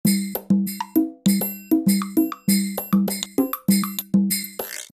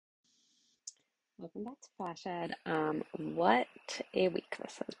Lashed. What a week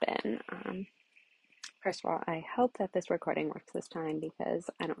this has been. First of all, I hope that this recording works this time because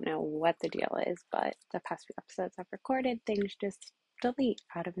I don't know what the deal is, but the past few episodes I've recorded, things just delete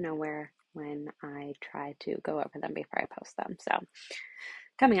out of nowhere when I try to go over them before I post them. So,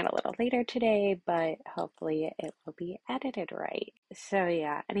 coming out a little later today, but hopefully it will be edited right. So,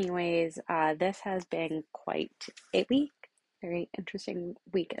 yeah, anyways, this has been quite a week. Very interesting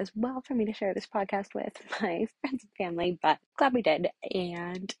week as well for me to share this podcast with my friends and family, but glad we did.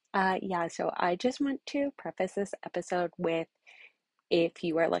 And yeah, so I just want to preface this episode with, if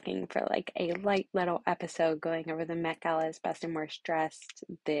you are looking for like a light little episode going over the Met Gala's best and worst dressed,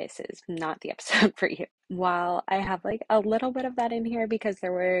 this is not the episode for you. While I have like a little bit of that in here because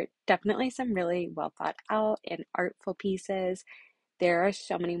there were definitely some really well thought out and artful pieces, there are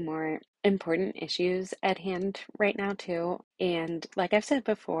so many more important issues at hand right now too. And like I've said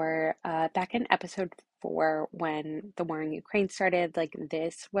before, back in episode 4, when the war in Ukraine started, like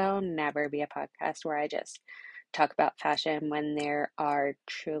this will never be a podcast where I just talk about fashion when there are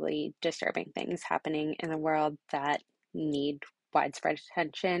truly disturbing things happening in the world that need widespread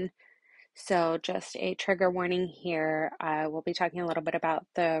attention. So, just a trigger warning here. I will be talking a little bit about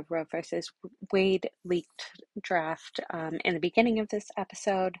the Roe versus Wade leaked draft in the beginning of this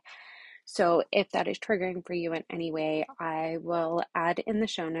episode. So, if that is triggering for you in any way, I will add in the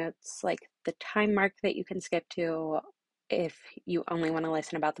show notes like the time mark that you can skip to if you only want to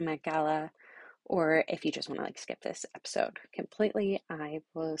listen about the Met Gala, or if you just want to like skip this episode completely. I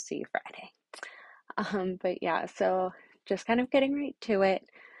will see you Friday. But yeah, so just kind of getting right to it.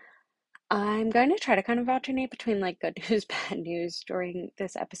 I'm going to try to kind of alternate between like good news, bad news during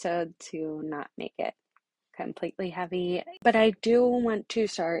this episode to not make it completely heavy. But I do want to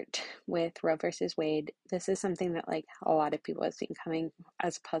start with Roe versus Wade. This is something that like a lot of people have seen coming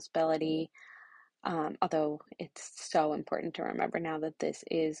as a possibility. Although it's so important to remember now that this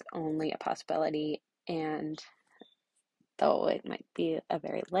is only a possibility, and though it might be a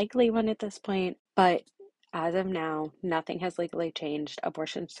very likely one at this point, but as of now, nothing has legally changed.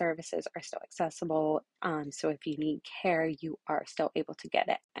 Abortion services are still accessible. So if you need care, you are still able to get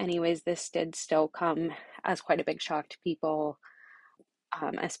it. Anyways, this did still come as quite a big shock to people,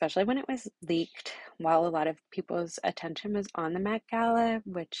 especially when it was leaked while a lot of people's attention was on the Met Gala,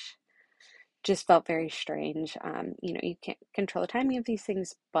 which just felt very strange. You can't control the timing of these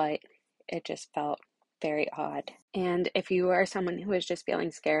things, but it just felt very odd. And if you are someone who is just feeling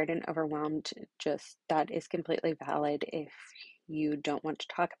scared and overwhelmed, just that is completely valid if you don't want to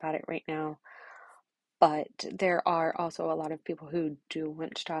talk about it right now. But there are also a lot of people who do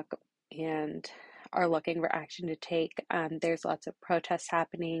want to talk and are looking for action to take. There's lots of protests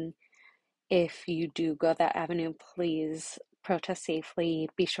happening. If you do go that avenue, please protest safely.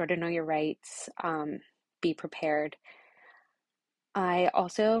 Be sure to know your rights. Be prepared. I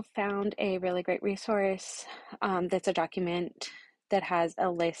also found a really great resource that's a document that has a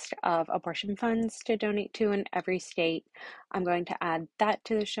list of abortion funds to donate to in every state. I'm going to add that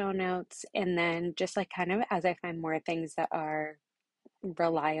to the show notes. And then just like kind of as I find more things that are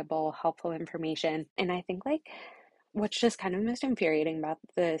reliable, helpful information. And I think like what's just kind of most infuriating about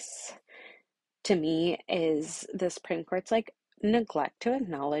this to me is the Supreme Court's like neglect to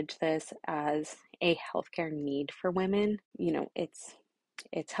acknowledge this as a healthcare need for women.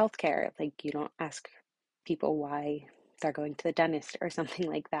 It's healthcare. Like you don't ask people why they're going to the dentist or something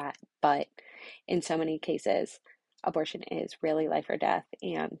like that. But in so many cases, abortion is really life or death,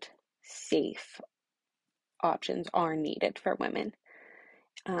 and safe options are needed for women.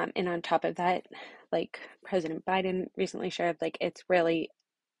 And on top of that, like President Biden recently shared, like it's really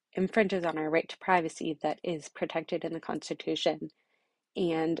infringes on our right to privacy that is protected in the Constitution,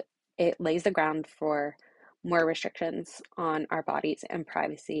 and it lays the ground for more restrictions on our bodies and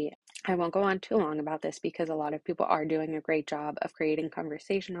privacy. I won't go on too long about this because a lot of people are doing a great job of creating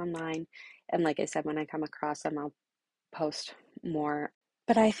conversation online. And like I said, when I come across them, I'll post more.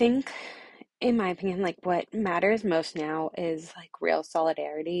 But I think, in my opinion, like what matters most now is like real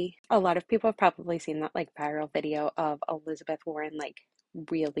solidarity. A lot of people have probably seen that like viral video of Elizabeth Warren like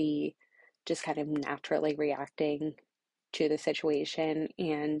really just kind of naturally reacting to the situation.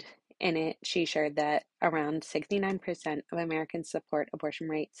 And in it, she shared that around 69% of Americans support abortion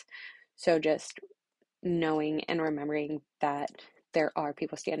rights. So just knowing and remembering that there are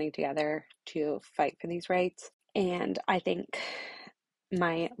people standing together to fight for these rights. And I think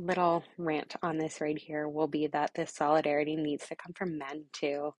my little rant on this right here will be that this solidarity needs to come from men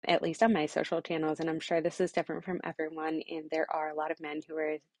too, at least on my social channels. And I'm sure this is different from everyone. And there are a lot of men who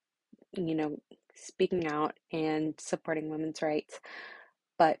are, speaking out and supporting women's rights.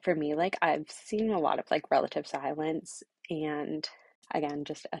 But for me, like I've seen a lot of like relative silence, and again,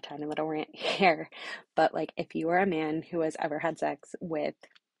 just a tiny little rant here. But like if you are a man who has ever had sex with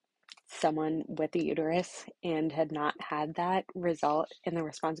someone with a uterus and had not had that result in the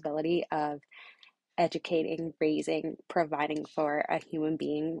responsibility of educating, raising, providing for a human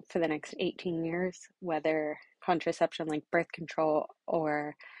being for the next 18 years, whether contraception like birth control,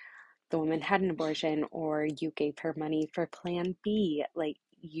 or the woman had an abortion, or you gave her money for plan B, like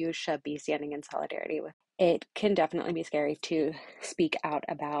you should be standing in solidarity with. It can definitely be scary to speak out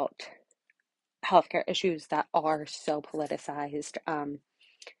about healthcare issues that are so politicized.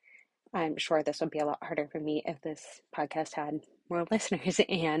 I'm sure this would be a lot harder for me if this podcast had more listeners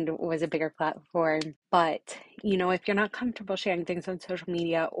and was a bigger platform. But, if you're not comfortable sharing things on social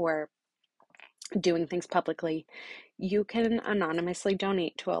media or doing things publicly, you can anonymously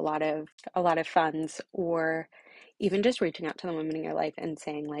donate to a lot of funds, or even just reaching out to the women in your life and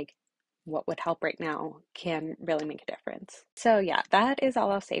saying like what would help right now can really make a difference. So yeah, that is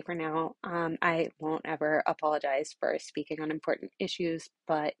all I'll say for now. I won't ever apologize for speaking on important issues,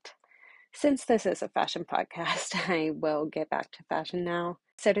 but since this is a fashion podcast, I will get back to fashion now.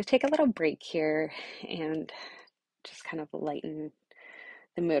 So to take a little break here and just kind of lighten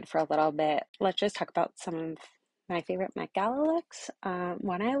the mood for a little bit, let's just talk about some of my favorite Met Gala looks.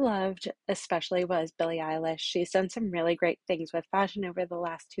 One I loved especially was Billie Eilish. She's done some really great things with fashion over the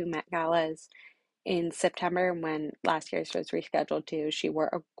last two Met Galas. In September, when last year's was rescheduled to, she wore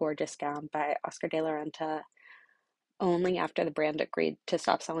a gorgeous gown by Oscar de la Renta only after the brand agreed to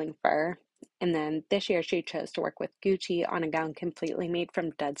stop selling fur. And then this year, she chose to work with Gucci on a gown completely made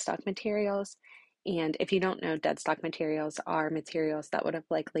from dead stock materials. And if you don't know, dead stock materials are materials that would have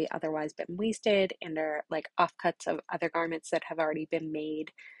likely otherwise been wasted and are like offcuts of other garments that have already been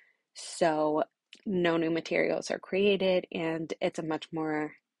made. So no new materials are created, and it's a much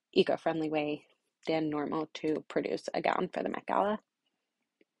more eco-friendly way than normal to produce a gown for the Met Gala.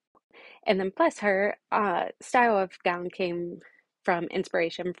 And then plus her style of gown came from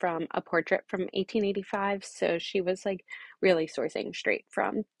inspiration from a portrait from 1885. So she was like really sourcing straight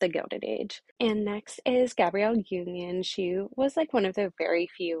from the Gilded Age. And next is Gabrielle Union. She was like one of the very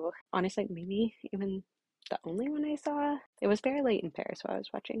few, honestly, maybe even the only one I saw. It was very late in Paris while I was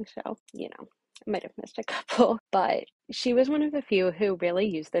watching, so, I might have missed a couple. But she was one of the few who really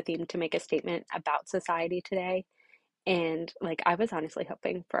used the theme to make a statement about society today. And like I was honestly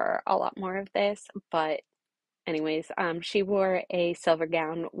hoping for a lot more of this, but anyways, she wore a silver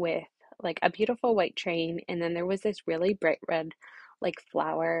gown with like a beautiful white train, and then there was this really bright red like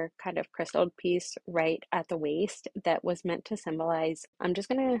flower kind of crystal piece right at the waist that was meant to symbolize. I'm just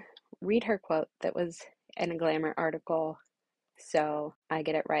gonna read her quote that was in a Glamour article so I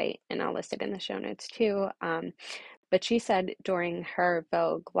get it right, and I'll list it in the show notes too. But she said during her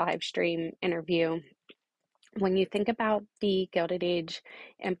Vogue live stream interview, when you think about the Gilded Age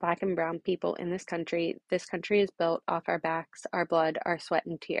and Black and Brown people in this country is built off our backs, our blood, our sweat,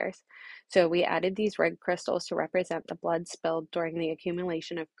 and tears. So we added these red crystals to represent the blood spilled during the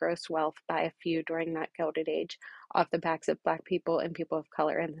accumulation of gross wealth by a few during that Gilded Age off the backs of Black people and people of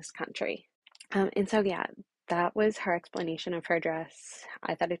color in this country. And so, yeah, that was her explanation of her dress.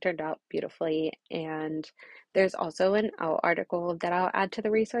 I thought it turned out beautifully. And there's also an article that I'll add to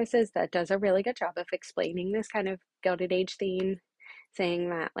the resources that does a really good job of explaining this kind of Gilded Age theme, saying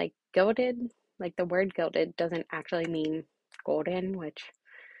that, like, gilded, like the word gilded doesn't actually mean golden, which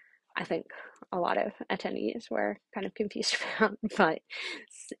I think a lot of attendees were kind of confused about, but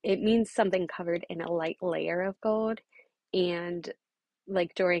it means something covered in a light layer of gold. And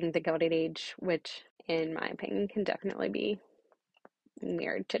like during the Gilded Age, which in my opinion can definitely be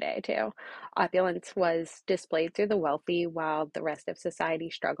mirrored today too, opulence was displayed through the wealthy while the rest of society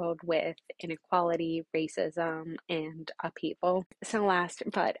struggled with inequality, racism, and upheaval. So last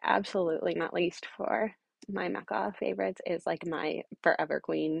but absolutely not least for my Mecca favorites is like my forever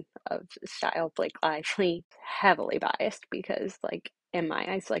queen of style, Blake Lively. Heavily biased because like in my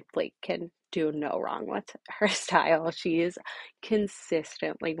eyes, like Blake can do no wrong with her style. She is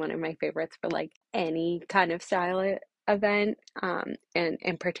consistently one of my favorites for like any kind of style event. And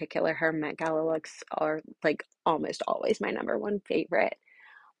in particular, her Met Gala looks are like almost always my number one favorite.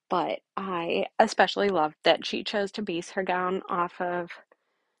 But I especially loved that she chose to base her gown off of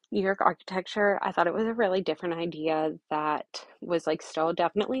New York architecture. I thought it was a really different idea that was like still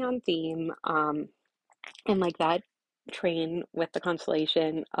definitely on theme. And like that train with the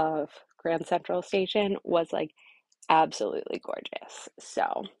constellation of Grand Central Station was like absolutely gorgeous.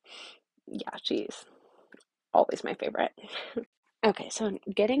 So yeah, she's always my favorite. Okay, so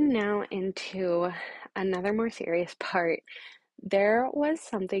getting now into another more serious part. There was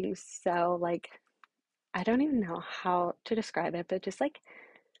something so like, I don't even know how to describe it, but just like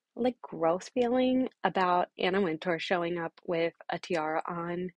gross feeling about Anna Wintour showing up with a tiara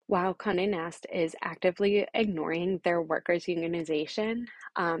on while Condé Nast is actively ignoring their workers' unionization.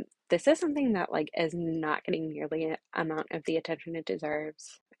 This is something that like is not getting nearly the amount of the attention it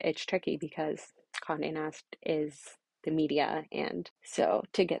deserves. It's tricky because Condé Nast is the media, and so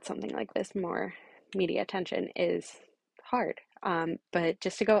to get something like this more media attention is hard. But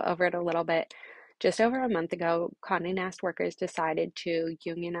just to go over it a little bit, just over a month ago, Condé Nast workers decided to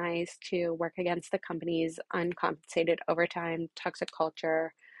unionize to work against the company's uncompensated overtime, toxic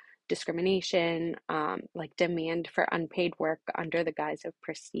culture, discrimination, like demand for unpaid work under the guise of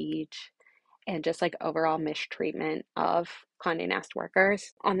prestige, and just like overall mistreatment of Condé Nast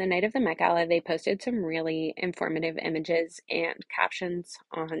workers. On the night of the Met Gala, they posted some really informative images and captions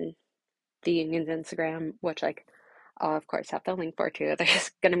on the union's Instagram, which like I'll of course have the link for too. There's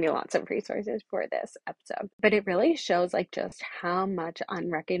going to be lots of resources for this episode, but it really shows like just how much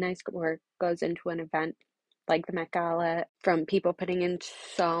unrecognized work goes into an event like the Met Gala, from people putting in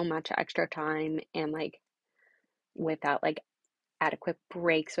so much extra time and like without like adequate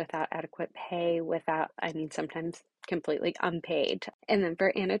breaks, without adequate pay, without, I mean, sometimes completely unpaid. And then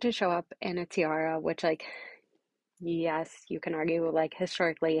for Anna to show up in a tiara, which like yes, you can argue like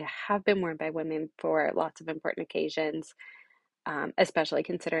historically have been worn by women for lots of important occasions, especially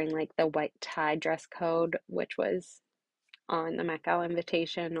considering like the white tie dress code, which was on the Met Gala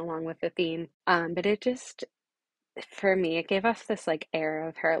invitation along with the theme. But it just, for me, it gave us this like air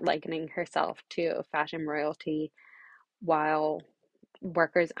of her likening herself to fashion royalty, while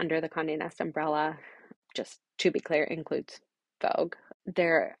workers under the Condé Nast umbrella, just to be clear, includes Vogue,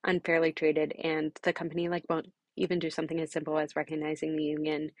 they're unfairly treated, and the company like won't even do something as simple as recognizing the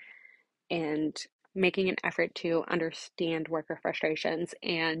union and making an effort to understand worker frustrations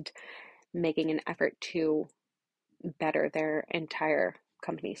and making an effort to better their entire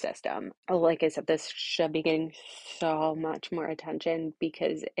company system. Like I said, this should be getting so much more attention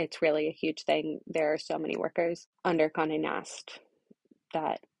because it's really a huge thing. There are so many workers under Condé Nast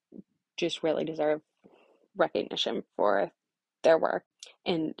that just really deserve recognition for their work.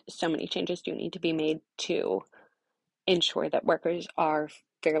 And so many changes do need to be made to ensure that workers are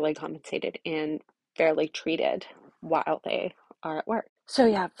fairly compensated and fairly treated while they are at work. So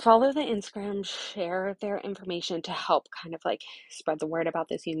yeah, follow the Instagram, share their information to help kind of like spread the word about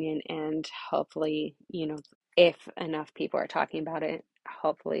this union, and hopefully, you know, if enough people are talking about it,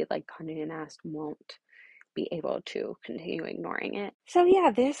 hopefully like Condé Nast won't be able to continue ignoring it. So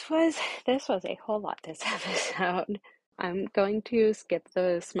yeah, this was a whole lot this episode. I'm going to skip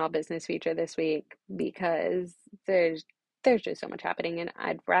the small business feature this week because there's just so much happening, and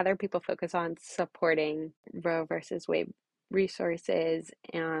I'd rather people focus on supporting Roe versus Wade resources,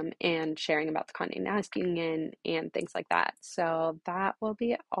 and sharing about the Condé Nast Union and things like that. So that will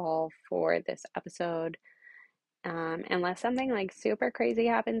be all for this episode. Unless something like super crazy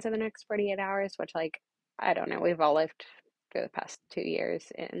happens in the next 48 hours, which like I don't know, we've all lived for the past 2 years,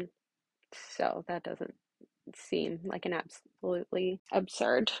 and so that doesn't seem like an absolutely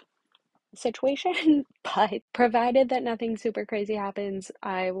absurd situation. But provided that nothing super crazy happens,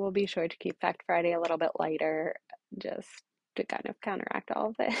 I will be sure to keep Fact Friday a little bit lighter, just to kind of counteract all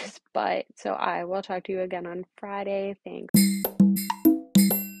of this. But so I will talk to you again on Friday. Thanks.